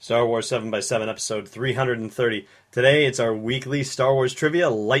Star Wars 7x7, episode 330. Today, it's our weekly Star Wars Trivia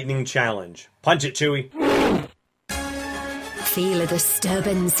Lightning Challenge. Punch it, Chewie! Feel a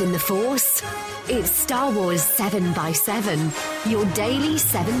disturbance in the Force? It's Star Wars 7x7, your daily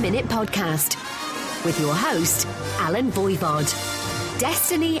 7-minute podcast. With your host, Alan Voivod.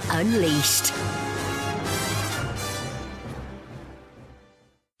 Destiny Unleashed.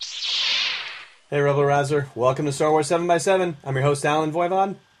 Hey, Rebel Rouser. Welcome to Star Wars 7x7. I'm your host, Alan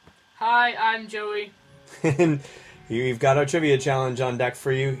Voivod. Hi, I'm Joey. And we've got our trivia challenge on deck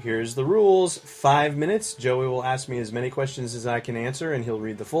for you. Here's the rules. 5 minutes. Joey will ask me as many questions as I can answer, and he'll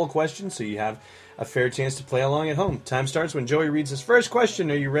read the full question so you have a fair chance to play along at home. Time starts when Joey reads his first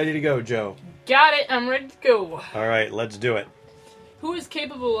question. Are you ready to go, Joe? Got it, I'm ready to go. All right, let's do it. Who is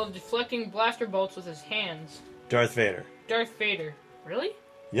capable of deflecting blaster bolts with his hands? Darth Vader. Darth Vader. Really?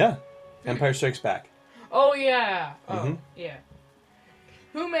 Yeah. Empire Strikes Back. Oh, yeah. Oh, Mhm. yeah.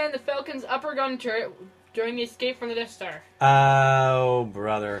 Who manned the Falcon's upper gun turret during the escape from the Death Star? Oh,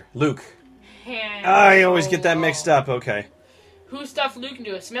 brother. Luke. Han I always get that Solo. mixed up. Okay. Who stuffed Luke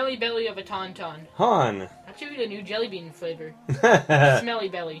into a smelly belly of a tauntaun? Han. That should be the new jelly bean flavor. Smelly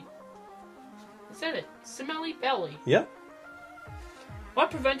belly. I said it. Smelly belly. Yep. What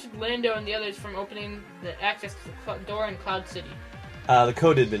prevented Lando and the others from opening the access to the door in Cloud City? The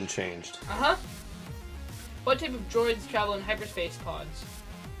code had been changed. Uh-huh. What type of droids travel in hyperspace pods?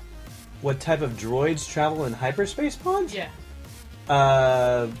 What type of droids travel in hyperspace pods? Yeah.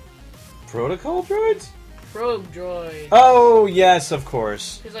 Protocol droids? Probe droid. Oh, yes, of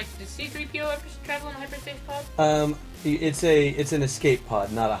course. Because, like, does C-3PO ever travel in a hyperspace pod? It's an escape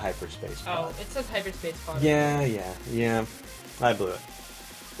pod, not a hyperspace pod. Oh, it says hyperspace pod. Yeah. I blew it.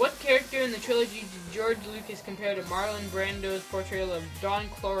 What character in the trilogy did George Lucas compare to Marlon Brando's portrayal of Don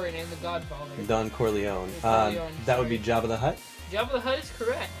Corleone in The Godfather? Don Corleone. Corleone, That would be sorry. Jabba the Hutt? Jabba the Hutt is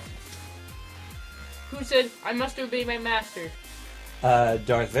correct. Who said, "I must obey my master"?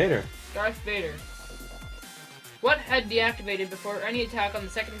 Darth Vader. Darth Vader. What had deactivated before any attack on the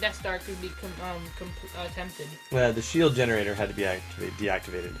second Death Star could be attempted? The shield generator had to be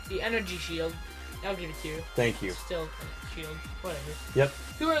deactivated. The energy shield. I'll give it to you. Thank you. Still a shield. Whatever. Yep.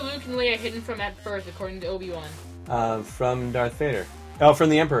 Who are Luke and Leia hidden from at birth, according to Obi-Wan? From Darth Vader. Oh, from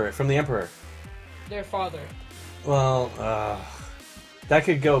the Emperor. From the Emperor. Their father. Well, that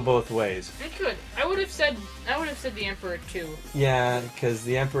could go both ways. It could. I would have said the Emperor too. Yeah, because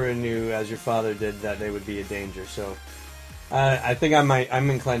the Emperor knew, as your father did, that they would be a danger. So, I think I'm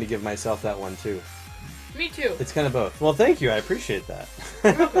inclined to give myself that one too. Me too. It's kind of both. Well, thank you. I appreciate that.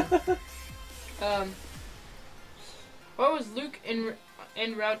 What was Luke en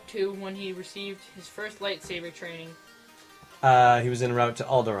route to when he received his first lightsaber training? He was en route to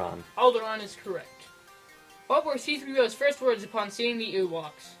Alderaan. Alderaan is correct. What were C-3PO's first words upon seeing the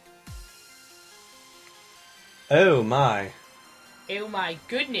Ewoks? Oh my. Oh my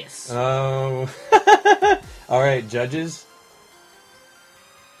goodness. Oh. All right, judges.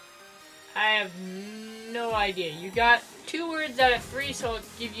 I have no idea. You got 2 words out of 3, so I'll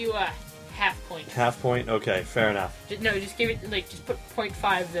give you a half point. Half point. Okay, fair enough. Just give it, just put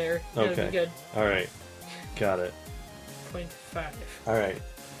 0.5 there. That'll Okay. be good. All right. Got it. 0.5. All right.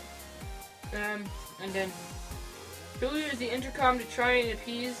 And then, who used the intercom to try and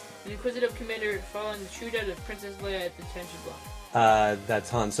appease the Inquisitive Commander following the shootout of Princess Leia at the detention block? That's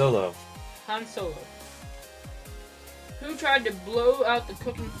Han Solo. Han Solo. Who tried to blow out the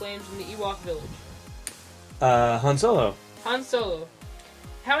cooking flames in the Ewok village? Han Solo. Han Solo.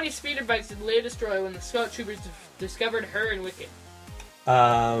 How many speeder bikes did Leia destroy when the Scout Troopers discovered her and Wicket?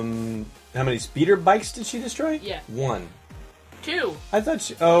 How many speeder bikes did she destroy? Yeah. 1. 2. I thought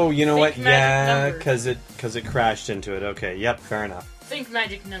she... Oh, you know Think what? magic Yeah, number. because it crashed into it. Okay, yep, fair enough. Think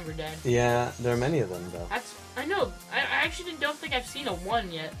magic number, Dad. Yeah, there are many of them, though. I know. I actually don't think I've seen a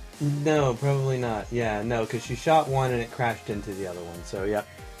 1 yet. No, probably not. Yeah, no, because she shot one and it crashed into the other one. So, yep,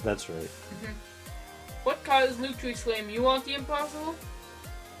 that's right. What caused Luke to exclaim, "You want the impossible"?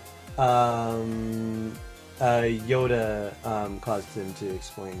 Yoda caused him to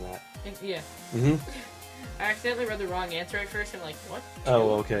explain that. Yeah. Mm-hmm. I accidentally read the wrong answer at first. I'm like, what?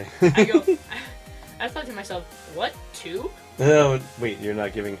 Oh, okay. I go. I thought to myself, what? 2? No, wait, you're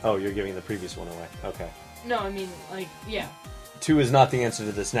not giving... Oh, you're giving the previous one away. Okay. No, I mean, like, yeah. 2 is not the answer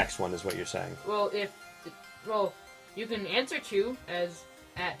to this next one, is what you're saying. Well, you can answer 2 as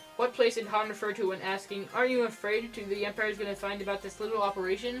at what place did Han refer to when asking, "Are you afraid to the Empire's going to find about this little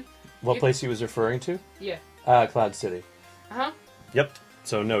operation?" What place he was referring to? Yeah. Cloud City. Uh-huh. Yep.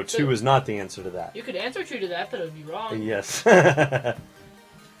 So, no, 2 is not the answer to that. You could answer 2 to that, but it would be wrong. Yes.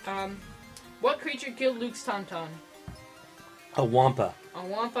 What creature killed Luke's tauntaun? A Wampa. A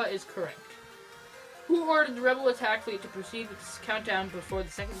Wampa is correct. Who ordered the Rebel attack fleet to proceed with this countdown before the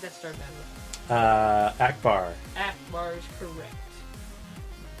second Death Star battle? Akbar. Akbar is correct.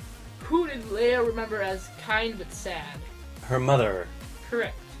 Who did Leia remember as kind but sad? Her mother.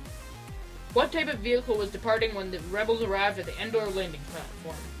 Correct. What type of vehicle was departing when the Rebels arrived at the Endor landing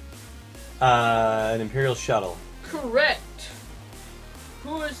platform? An Imperial shuttle. Correct.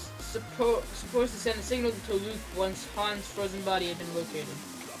 Who was supposed to send a signal to Luke once Han's frozen body had been located?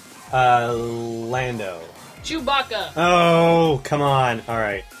 Lando. Chewbacca. Oh, come on. All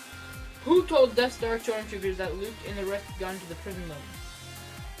right. Who told Death Star stormtroopers that Luke and the rest had gone to the prison level?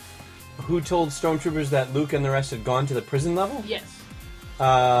 Who told stormtroopers that Luke and the rest had gone to the prison level? Yes.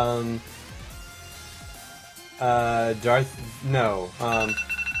 Darth... No. I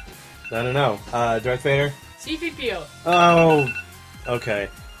don't know. Darth Vader? C-3PO. Oh, okay.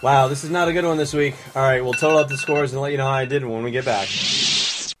 Wow, this is not a good one this week. All right, we'll total up the scores and let you know how I did when we get back.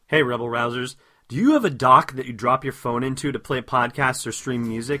 Hey, Rebel Rousers. Do you have a dock that you drop your phone into to play podcasts or stream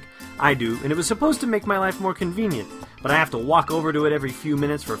music? I do, and it was supposed to make my life more convenient, but I have to walk over to it every few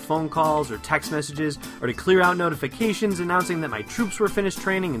minutes for phone calls or text messages, or to clear out notifications announcing that my troops were finished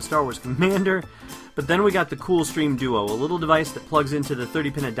training in Star Wars Commander. But then we got the Cool Stream Duo, a little device that plugs into the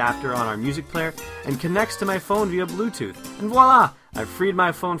 30-pin adapter on our music player and connects to my phone via Bluetooth. And voila! I've freed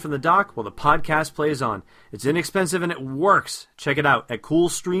my phone from the dock while the podcast plays on. It's inexpensive and it works. Check it out at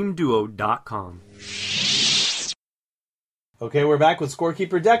CoolStreamDuo.com. Okay, we're back with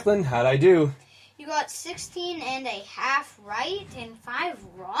Scorekeeper Declan. How'd I do? You got 16 and a half right and 5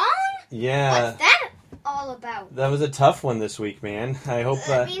 wrong? Yeah. What's that all about? That was a tough one this week, man. I hope...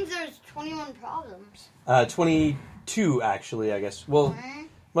 That means there's 21 problems. 22, actually, I guess. Well,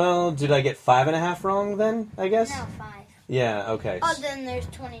 did I get 5.5 wrong then, I guess? No, 5. Yeah, okay. Oh, then there's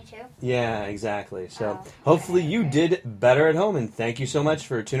 22. Yeah, exactly. So, hopefully you did better at home, and thank you so much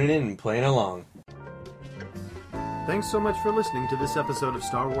for tuning in and playing along. Thanks so much for listening to this episode of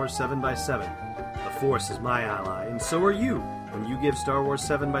Star Wars 7x7. The Force is my ally, and so are you, when you give Star Wars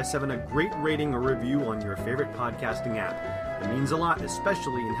 7x7 a great rating or review on your favorite podcasting app. It means a lot,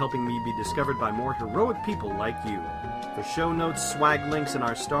 especially in helping me be discovered by more heroic people like you. For show notes, swag links, and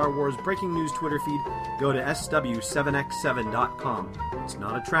our Star Wars breaking news Twitter feed, go to sw7x7.com. It's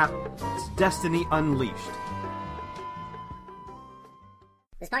not a trap, it's Destiny Unleashed.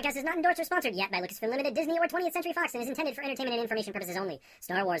 This podcast is not endorsed or sponsored yet by Lucasfilm Limited, Disney, or 20th Century Fox and is intended for entertainment and information purposes only.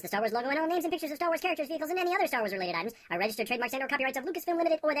 Star Wars, the Star Wars logo, and all names and pictures of Star Wars characters, vehicles, and any other Star Wars-related items are registered trademarks and/or copyrights of Lucasfilm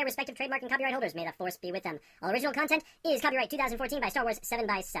Limited or their respective trademark and copyright holders. May the Force be with them. All original content is copyright 2014 by Star Wars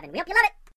 7x7. We hope you love it!